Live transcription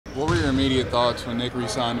What were your immediate thoughts when Nick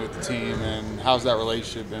re-signed with the team, and how's that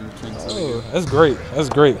relationship been between the two of you? That's great. That's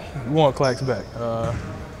great. We want Clax back.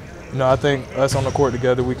 I think us on the court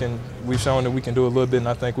together, we've shown that we can do a little bit, and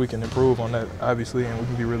I think we can improve on that, obviously, and we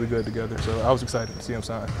can be really good together. So I was excited to see him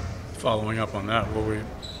sign. Following up on that, what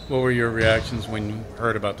were your reactions when you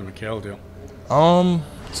heard about the Mikal deal?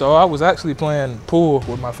 So I was actually playing pool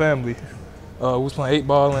with my family. We was playing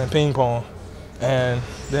 8-ball and ping pong, and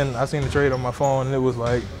then I seen the trade on my phone, and it was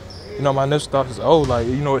like, my initial thought was,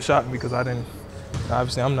 it shocked me because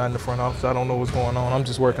obviously I'm not in the front office. I don't know what's going on. I'm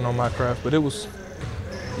just working on my craft. But it was,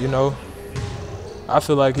 I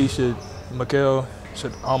feel like Mikal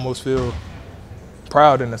should almost feel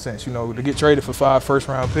proud in a sense. To get traded for 5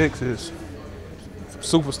 first-round picks is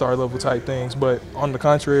superstar level type things. But on the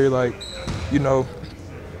contrary, it's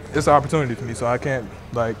an opportunity for me. So I can't,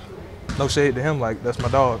 no shade to him. That's my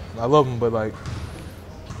dog. I love him, but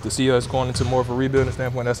to see us going into more of a rebuilding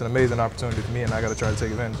standpoint, that's an amazing opportunity for me, and I got to try to take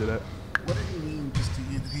advantage of that. What did he mean just to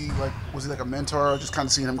you? Was he like a mentor, or just kind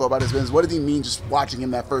of seeing him go about his business? What did he mean just watching him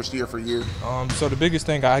that first year for you? So the biggest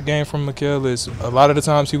thing I gained from Mikal is a lot of the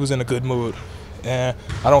times he was in a good mood, and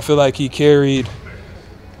I don't feel like he carried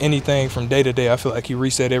anything from day to day. I feel like he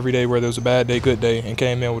reset every day, whether it was a bad day, good day, and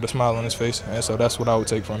came in with a smile on his face, and so that's what I would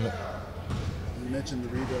take from it. You mentioned the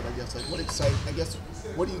rebuild, I guess.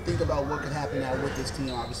 What do you think about what could happen now with this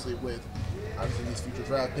team? Obviously these future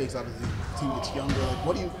draft picks. Obviously, the team gets younger.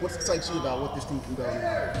 What excites you about what this team can go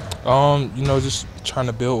now? Just trying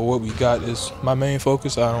to build what we got is my main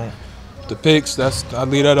focus. The picks. I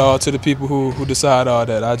leave that all to the people who decide all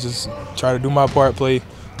that. I just try to do my part, play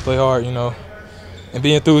hard, and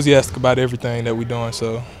be enthusiastic about everything that we're doing.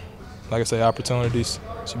 So, like I say, opportunities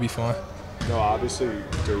should be fun. No, obviously,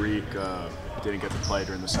 Derek didn't get to play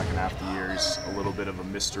during the second half of the year. He's a little bit of a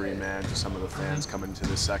mystery man to some of the fans coming into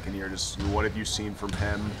the second year. Just what have you seen from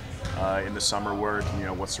him in the summer work?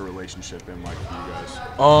 What's the relationship been like for you guys?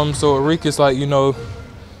 So Arik is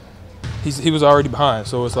he was already behind.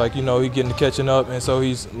 So it's he's getting to catching up, and so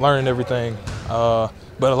he's learning everything. But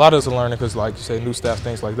a lot of us are learning because, like you say, new staff,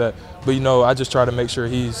 things like that. But, I just try to make sure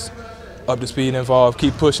he's up to speed and involved,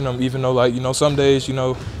 keep pushing him, even though, some days,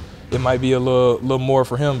 it might be a little more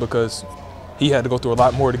for him because he had to go through a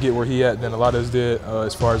lot more to get where he at than a lot of us did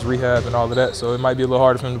as far as rehab and all of that. So it might be a little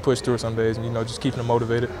harder for him to push through some days, and, just keeping him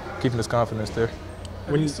motivated, keeping his confidence there.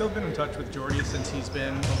 Have you still been in touch with Jordy since he's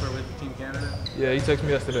been over with Team Canada? Yeah, he texted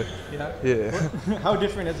me yesterday. Yeah? Yeah. How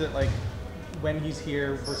different is it, when he's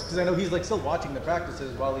here versus, because I know he's still watching the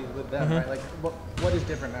practices while he's with them, right? What is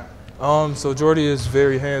different now? So Jordy is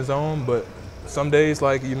very hands-on, but some days,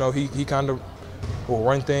 he kind of will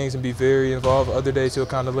run things and be very involved. Other days he'll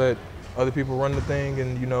kind of let other people run the thing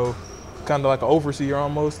and, kind of like an overseer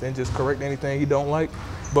almost, and just correct anything he don't like.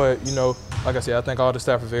 But, like I said, I think all the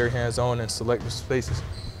staff are very hands-on in selective spaces.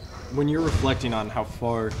 When you're reflecting on how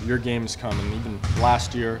far your game's come, and even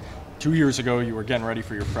last year, 2 years ago, you were getting ready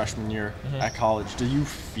for your freshman year at college, do you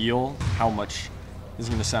feel how much, this is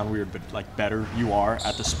going to sound weird, but better you are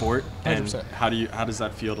at the sport? 100%. And how does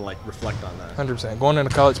that feel to reflect on that? 100%. Going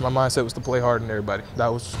into college, my mindset was to play harder than everybody. That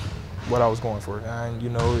was what I was going for, and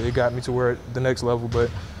it got me to where the next level. But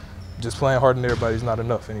just playing harder than everybody is not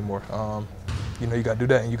enough anymore. You got to do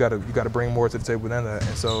that, and you got to bring more to the table than that.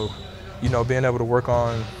 And so, being able to work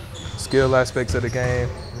on skill aspects of the game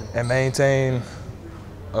and maintain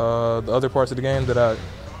the other parts of the game that I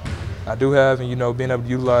do have, and being able to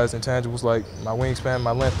utilize intangibles like my wingspan,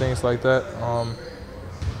 my length, things like that.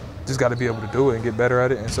 Just got to be able to do it and get better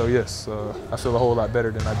at it. And so, yes, I feel a whole lot better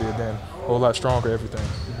than I did then. A whole lot stronger, everything.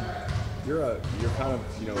 You're kind of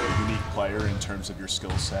a unique player in terms of your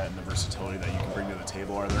skill set and the versatility that you can bring to the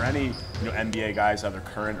table. Are there any NBA guys, either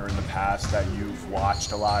current or in the past, that you've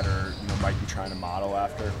watched a lot or might be trying to model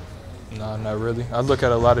after? No, not really. I look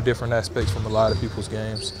at a lot of different aspects from a lot of people's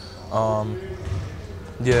games.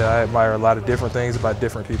 Yeah, I admire a lot of different things about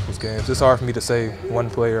different people's games. It's hard for me to say one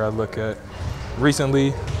player I look at.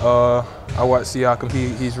 Recently, I watched Siakam.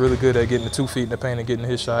 He's really good at getting the 2 feet in the paint and getting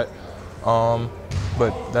his shot.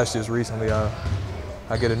 But that's just recently.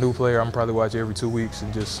 I get a new player, I'm probably watch every 2 weeks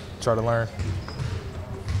and just try to learn.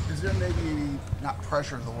 Is there maybe any, not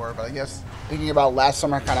pressure is the word, but I guess thinking about last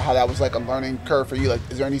summer, kind of how that was like a learning curve for you,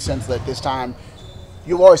 is there any sense that this time,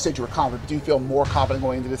 you've always said you were confident, but do you feel more confident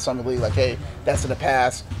going into this summer league, hey, that's in the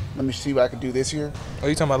past, let me see what I can do this year? Are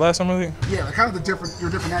you talking about last summer league? Yeah, kind of your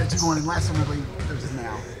different attitude going in last summer league versus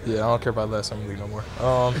now. Yeah, I don't care about last summer league no more.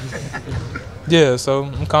 Yeah, so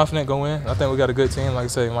I'm confident going in. I think we got a good team. Like I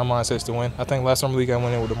say, my mindset's to win. I think last summer league I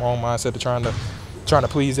went in with the wrong mindset of trying to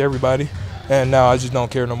please everybody, and now I just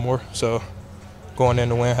don't care no more. So going in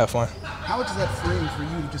to win, have fun. How much is that freeing for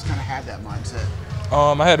you to just kind of have that mindset?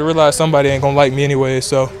 I had to realize somebody ain't gonna like me anyway,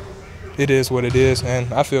 so it is what it is,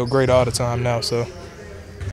 and I feel great all the time now. So